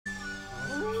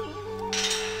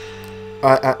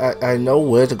I know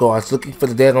where to go. I was looking for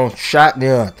the dead on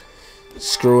shotgun.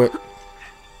 Screw it.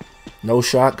 No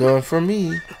shotgun for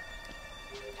me.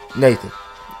 Nathan.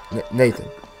 Nathan.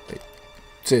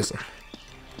 Seriously.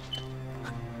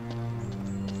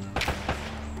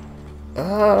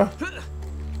 Up.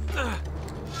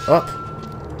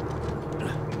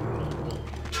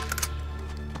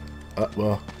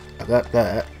 Well, I got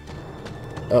that.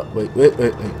 Wait.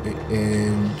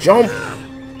 And jump.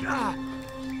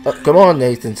 Come on,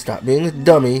 Nathan. Stop being a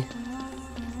dummy.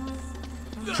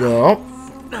 Jump.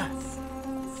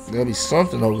 Gotta be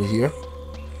something over here.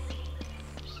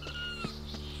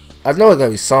 I know it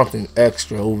gotta be something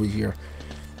extra over here.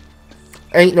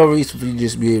 Ain't no reason for you to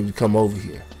just be able to come over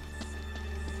here.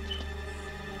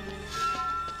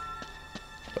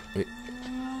 Wait.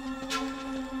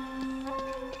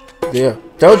 There.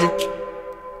 Told you.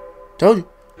 Told you.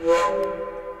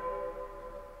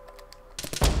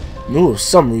 Knew there was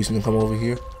some reason to come over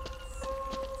here.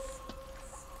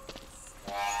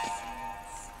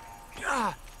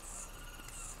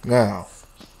 Now,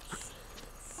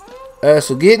 as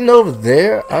for getting over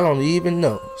there, I don't even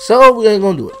know. So we ain't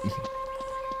gonna do it.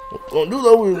 What we're gonna do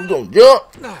though, we're gonna jump.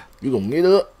 We're gonna get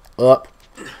up. We're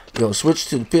gonna switch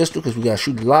to the pistol because we gotta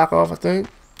shoot the lock off, I think.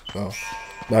 Oh,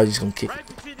 now we're just gonna kick it.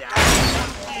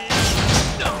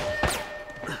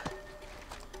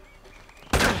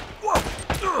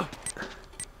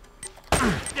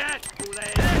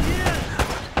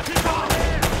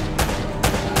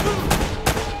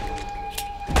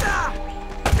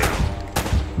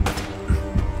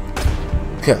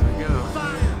 Okay.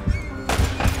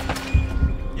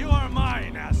 You are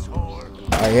mine, asshole.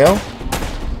 I am?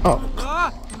 Oh.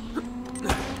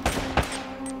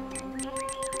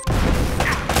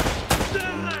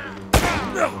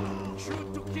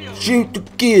 Shoot to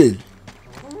kill.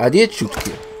 I did shoot to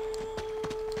kill.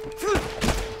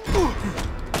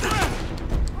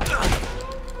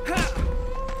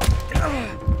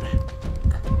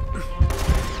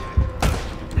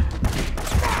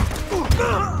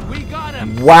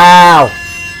 Wow.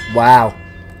 Wow.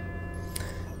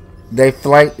 They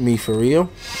flanked me for real.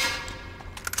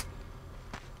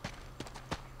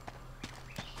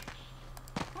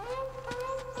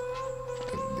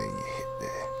 And then you hit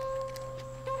that.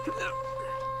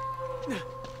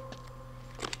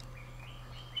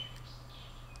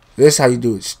 This is how you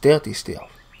do it. Stealthy stealth.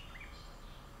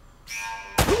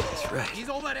 That's right. He's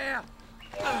over there.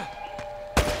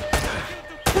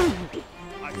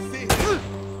 I see him.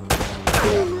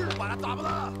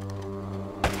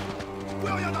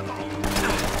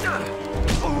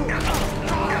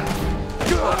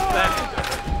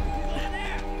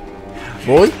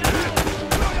 Boy.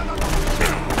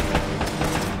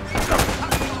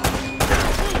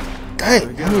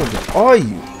 Dang, how many are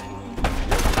you?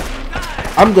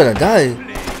 I'm gonna die.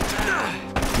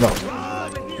 No,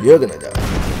 you're gonna die.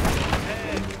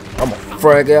 I'm gonna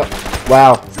frag out.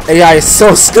 Wow, AI is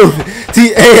so stupid.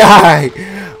 The AI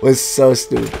was so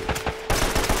stupid.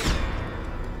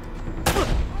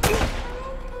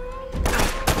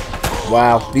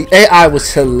 Wow, the AI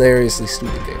was hilariously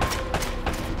stupid there.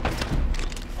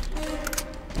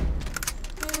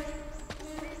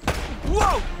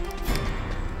 Whoa!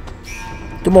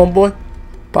 Come on, boy,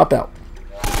 pop out.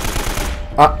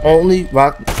 I only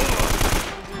rock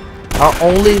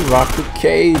the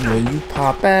cage when you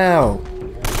pop out.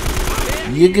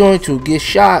 You're going to get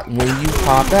shot when you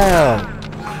pop out.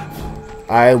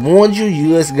 I warned you,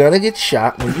 you was gonna get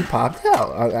shot when you popped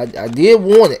out. I did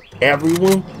warn it,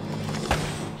 everyone.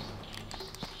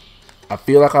 I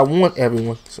feel like I want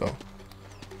everyone, so.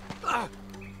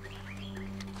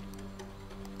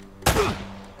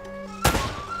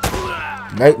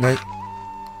 Night, night.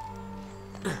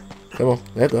 Come on,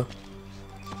 let go.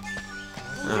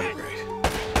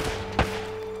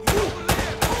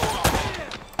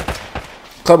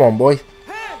 Come on, boy.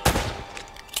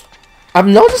 I've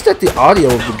noticed that the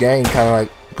audio of the game kind of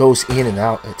like goes in and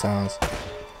out at times.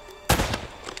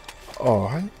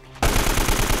 Alright.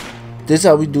 This is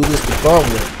how we do this for fun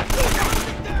with.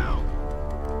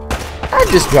 I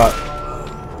just dropped.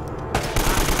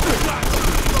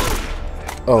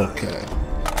 Okay.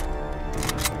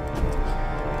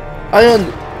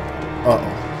 Uh-oh.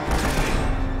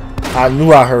 I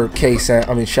knew I heard K sound.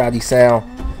 I mean, shoddy sound.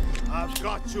 I've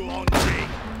got you on me.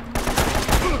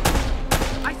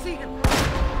 I see him.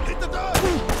 Hit the door.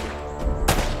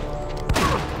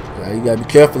 Yeah, you gotta be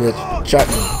careful of that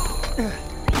shotgun.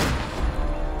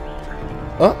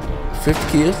 Oh, 50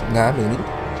 kills. 9mm.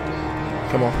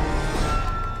 Come on.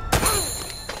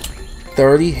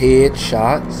 30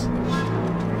 headshots.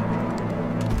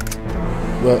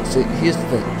 Well, see, here's the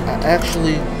thing. I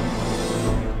actually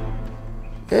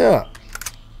Yeah.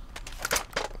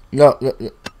 No.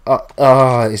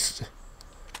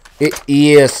 It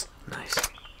is. Nice.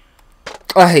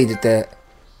 I hated that.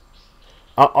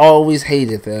 I always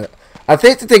hated that. I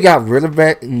think that they got rid of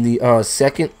that in the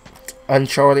second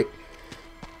Uncharted.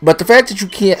 But the fact that you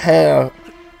can't have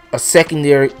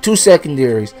two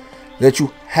secondaries, that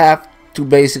you have to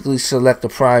basically select a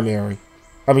primary.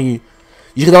 I mean,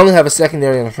 you can only have a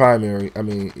secondary and a primary. I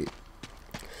mean,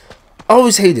 I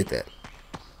always hated that.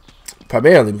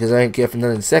 Primarily because I didn't care for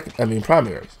none of the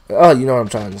primaries. Oh, you know what I'm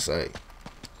trying to say.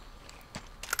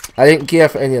 I didn't care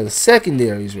for any of the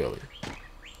secondaries, really.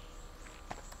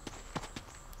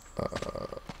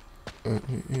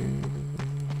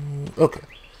 Okay.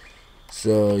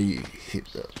 So you hit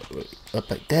up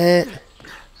like that.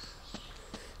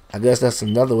 I guess that's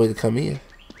another way to come in.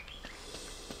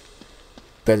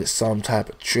 Bet it's some type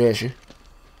of treasure.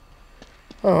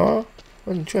 Oh,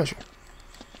 what's the treasure?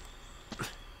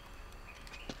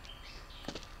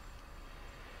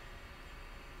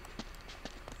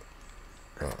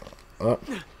 Up.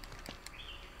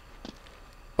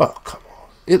 Oh, come on.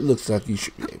 It looks like you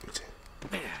should be able to.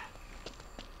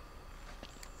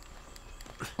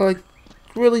 Like,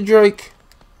 really, Drake?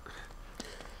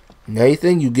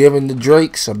 Nathan, you giving the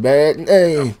Drakes a bad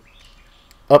name.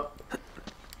 Up.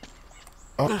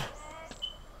 Up.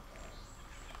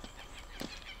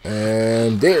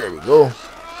 And there we go.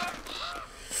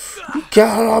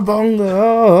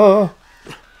 Calabunga.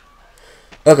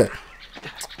 Okay.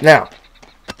 Now.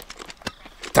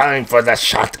 Time for the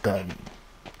shotgun.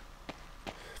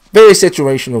 Very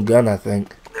situational gun, I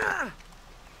think.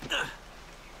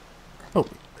 Oh.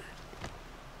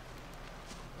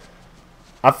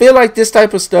 I feel like this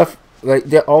type of stuff, like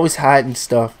they're always hiding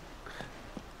stuff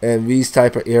in these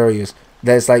type of areas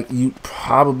that's like you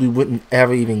probably wouldn't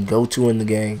ever even go to in the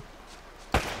game.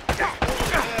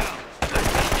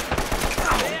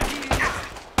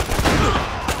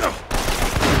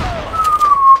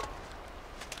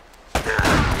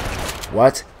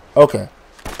 What? Okay.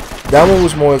 That one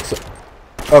was more okay,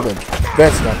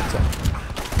 that's not the time.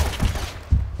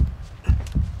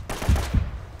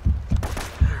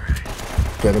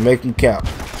 Better make him count.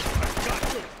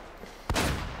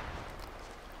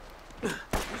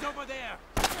 He's over there.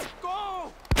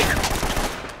 Go!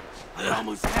 I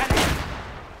almost had it.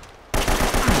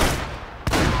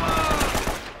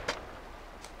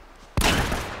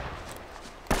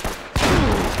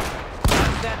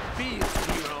 How's that feel,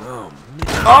 hero?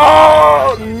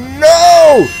 Oh, man. Oh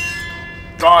no!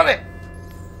 Darn it!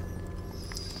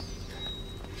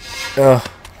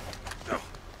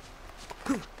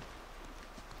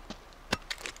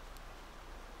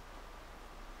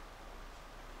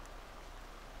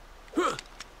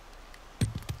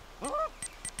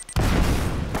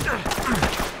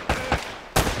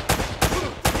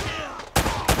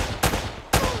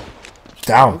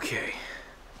 Down. Okay.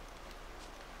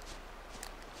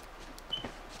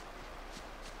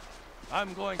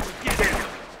 I'm going to get him.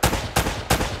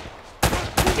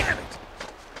 Damn it!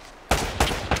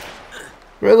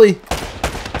 Really?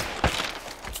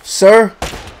 Sir?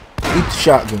 Eat the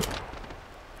shotgun.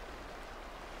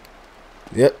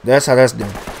 Yep, that's how that's done.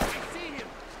 I see him.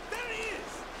 There he is.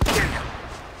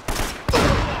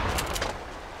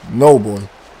 No, boy.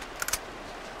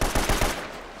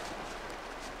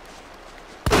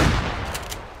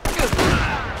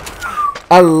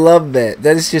 I love that.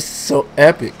 That is just so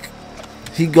epic.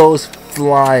 He goes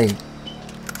flying.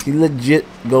 He legit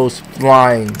goes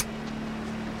flying.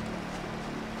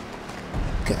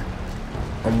 Okay.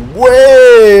 I'm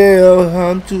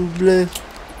I'm too blessed.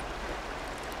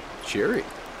 Cherry.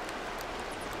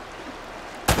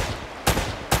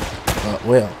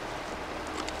 Well.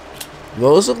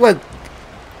 Those look like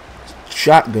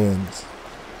shotguns.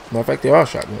 Matter of fact, they are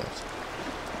shotguns.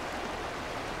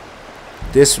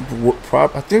 This would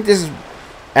I think this is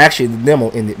actually the demo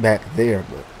ended back there,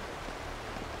 but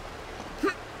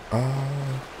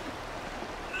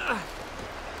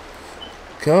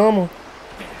come on.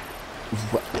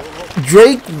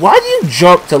 Drake, why do you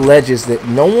jump to ledges that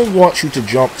no one wants you to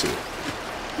jump to?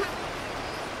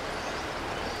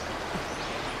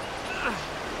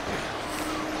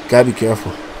 Gotta be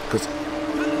careful, because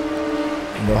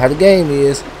you know how the game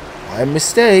is. One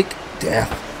mistake,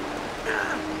 death.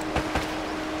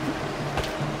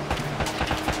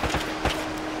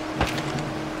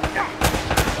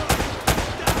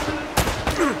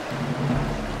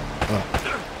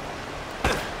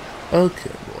 Okay,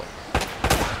 boy.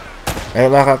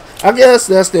 And like I guess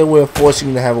that's their way of forcing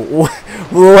you to have a wow.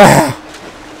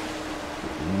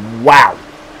 Wow.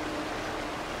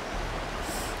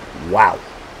 Wow.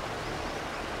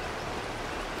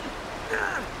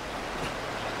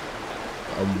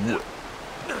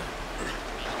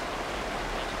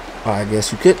 I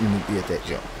guess you couldn't meet me at that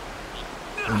jump.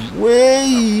 I'm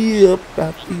way up,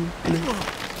 I feel good.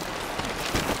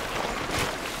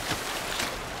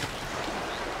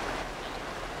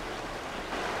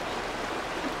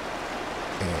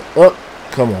 And up,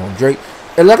 come on, Drake.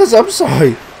 And like I said, I'm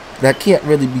sorry, I can't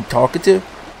really be talkative,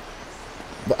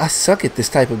 but I suck at this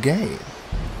type of game.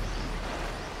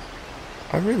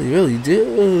 I really, really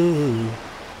do.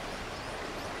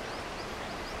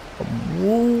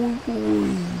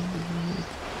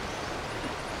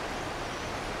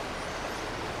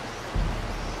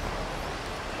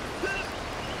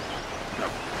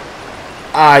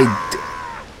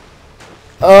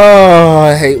 Oh,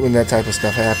 I hate when that type of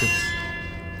stuff happens.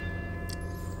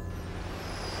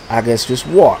 I guess just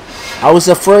walk. I was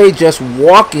afraid just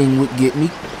walking would get me.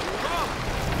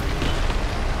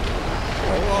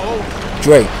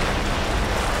 Drake.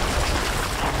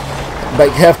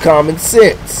 Like, have common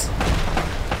sense.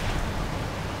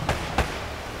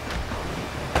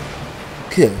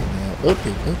 Okay, now up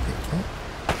it, up it, up.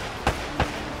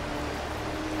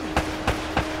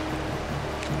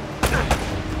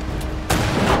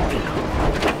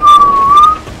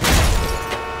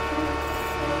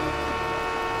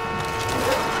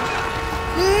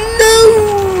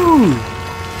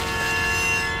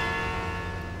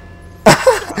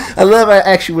 I love I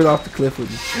actually went off the cliff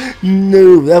with me.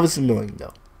 No, that was annoying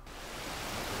though.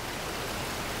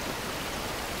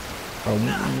 I'm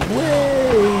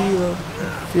way up.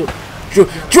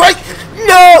 Drake!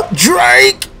 No!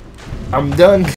 Drake! I'm done.